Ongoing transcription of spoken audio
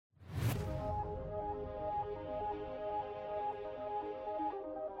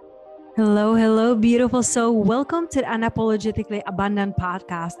Hello, hello, beautiful soul. Welcome to the Unapologetically Abundant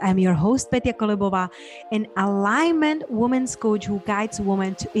podcast. I'm your host, Petya Kolibova, an alignment women's coach who guides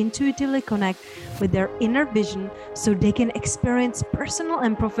women to intuitively connect with their inner vision so they can experience personal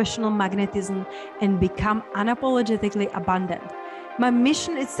and professional magnetism and become unapologetically abundant. My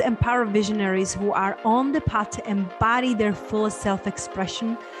mission is to empower visionaries who are on the path to embody their fullest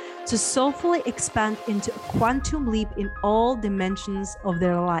self-expression, to soulfully expand into a quantum leap in all dimensions of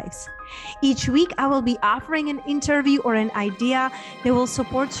their lives. Each week, I will be offering an interview or an idea that will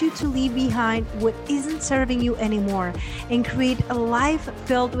support you to leave behind what isn't serving you anymore and create a life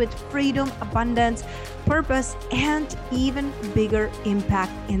filled with freedom, abundance, purpose, and even bigger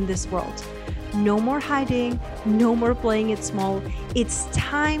impact in this world. No more hiding, no more playing it small. It's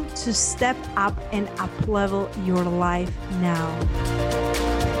time to step up and up-level your life now.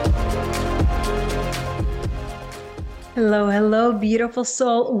 Hello, hello, beautiful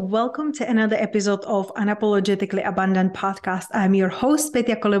soul. Welcome to another episode of Unapologetically Abundant podcast. I'm your host,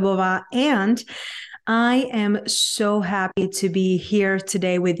 Petya Kolibova, and I am so happy to be here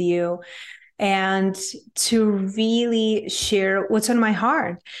today with you and to really share what's on my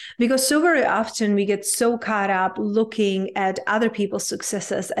heart. Because so very often we get so caught up looking at other people's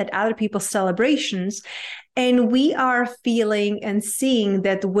successes, at other people's celebrations, and we are feeling and seeing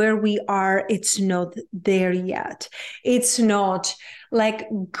that where we are, it's not there yet. It's not like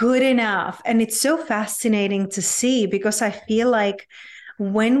good enough. And it's so fascinating to see because I feel like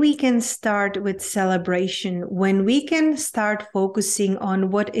when we can start with celebration, when we can start focusing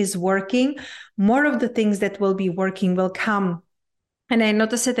on what is working, more of the things that will be working will come. And I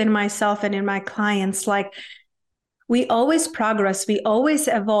notice it in myself and in my clients, like we always progress, we always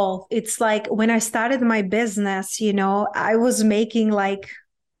evolve. It's like when I started my business, I was making like,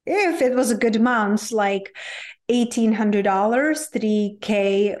 if it was a good month, like $1,800,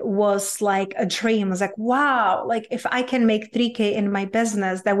 $3K was like a dream. I was like, wow, like if I can make $3K in my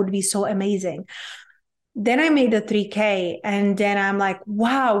business, that would be so amazing. Then I made the 3K and then I'm like,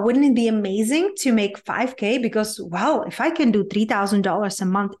 wow, wouldn't it be amazing to make 5K? Because, well, if I can do $3,000 a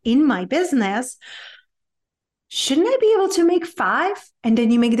month in my business, shouldn't I be able to make 5? And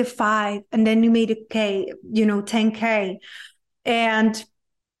then you make the 5 and then you made a K, 10K. And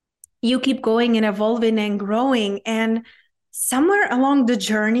you keep going and evolving and growing. And somewhere along the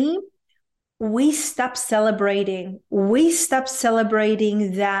journey, we stop celebrating. We stop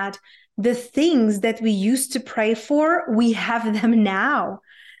celebrating that the things that we used to pray for, we have them now.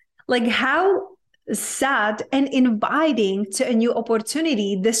 Like how sad and inviting to a new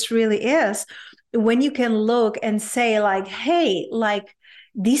opportunity this really is when you can look and say like, hey, like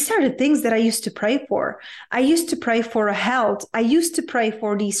these are the things that I used to pray for. I used to pray for health. I used to pray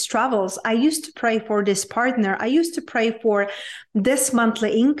for these travels. I used to pray for this partner. I used to pray for this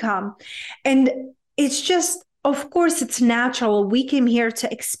monthly income. And it's just, of course, it's natural. We came here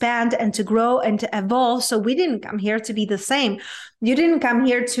to expand and to grow and to evolve. So we didn't come here to be the same. You didn't come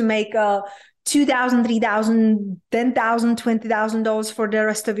here to make a $2,000, $3,000, $10,000, $20,000 for the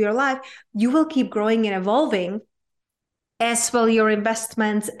rest of your life. You will keep growing and evolving, as will your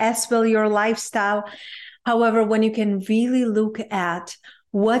investments, as will your lifestyle. However, when you can really look at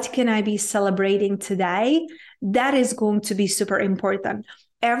what can I be celebrating today, that is going to be super important.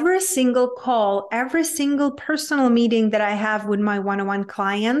 Every single call, every single personal meeting that I have with my one-on-one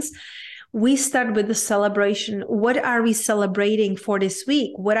clients, we start with the celebration. What are we celebrating for this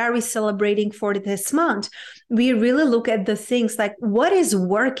week? What are we celebrating for this month? We really look at the things like what is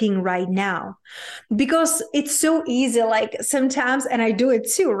working right now, because it's so easy. Like sometimes, and I do it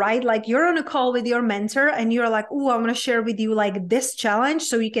too, right? Like you're on a call with your mentor and you're like, oh, I want to share with you like this challenge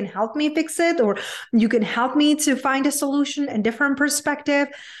so you can help me fix it, or you can help me to find a solution and different perspective.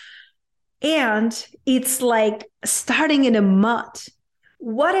 And it's like starting in a mud.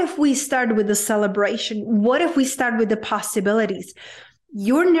 What if we start with the celebration? What if we start with the possibilities?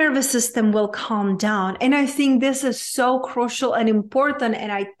 Your nervous system will calm down. And I think this is so crucial and important.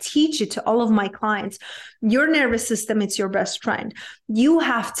 And I teach it to all of my clients. Your nervous system is your best friend. You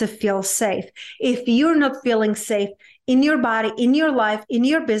have to feel safe. If you're not feeling safe in your body, in your life, in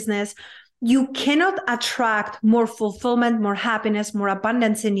your business, you cannot attract more fulfillment, more happiness, more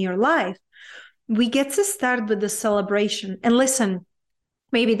abundance in your life. We get to start with the celebration. And listen,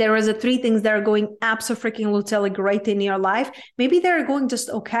 maybe there is 3 things that are going absolutely great in your life. Maybe they're going just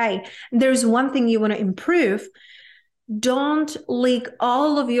okay. There's one thing you want to improve. Don't leak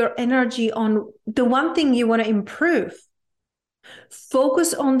all of your energy on the one thing you want to improve.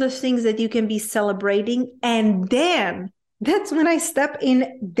 Focus on the things that you can be celebrating. And then that's when I step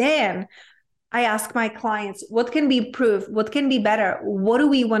in. Then I ask my clients, what can be improved? What can be better? What do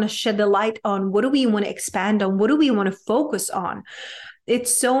we want to shed the light on? What do we want to expand on? What do we want to focus on?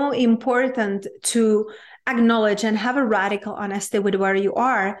 It's so important to acknowledge and have a radical honesty with where you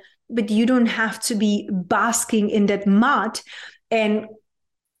are, but you don't have to be basking in that mud and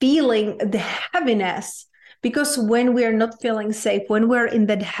feeling the heaviness, because when we're not feeling safe, when we're in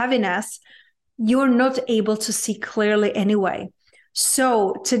that heaviness, you're not able to see clearly anyway.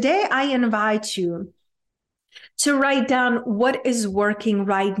 So today I invite you to write down what is working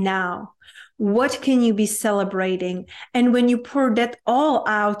right now. What can you be celebrating? And when you pour that all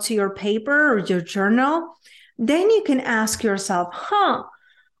out to your paper or your journal, then you can ask yourself,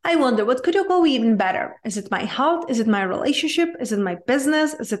 I wonder what could go even better? Is it my health? Is it my relationship? Is it my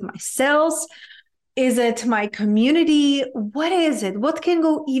business? Is it my sales? Is it my community? What is it? What can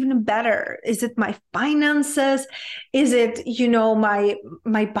go even better? Is it my finances? Is it,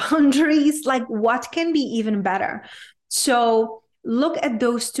 my boundaries? Like, what can be even better? So look at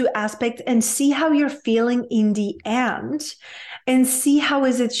those two aspects and see how you're feeling in the end, and see how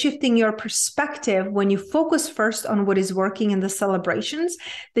is it shifting your perspective when you focus first on what is working in the celebrations,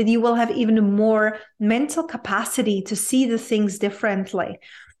 that you will have even more mental capacity to see the things differently.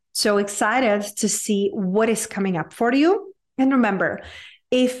 So excited to see what is coming up for you. And remember,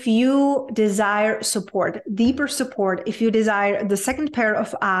 if you desire support, deeper support, if you desire the second pair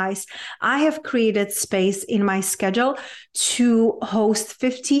of eyes, I have created space in my schedule to host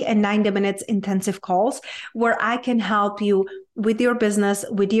 50 and 90 minutes intensive calls where I can help you with your business,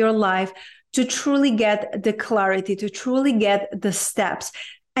 with your life, to truly get the clarity, to truly get the steps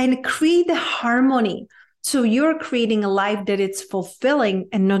and create the harmony. So you're creating a life that it's fulfilling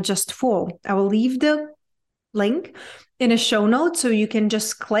and not just full. I will leave the link in a show note so you can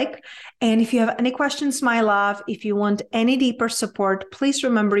just click. And if you have any questions, my love, if you want any deeper support, please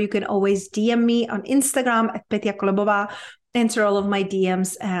remember you can always DM me on Instagram at Petya Kolebova, answer all of my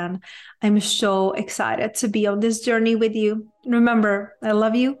DMs. And I'm so excited to be on this journey with you. Remember, I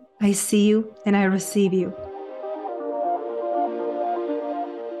love you, I see you, and I receive you.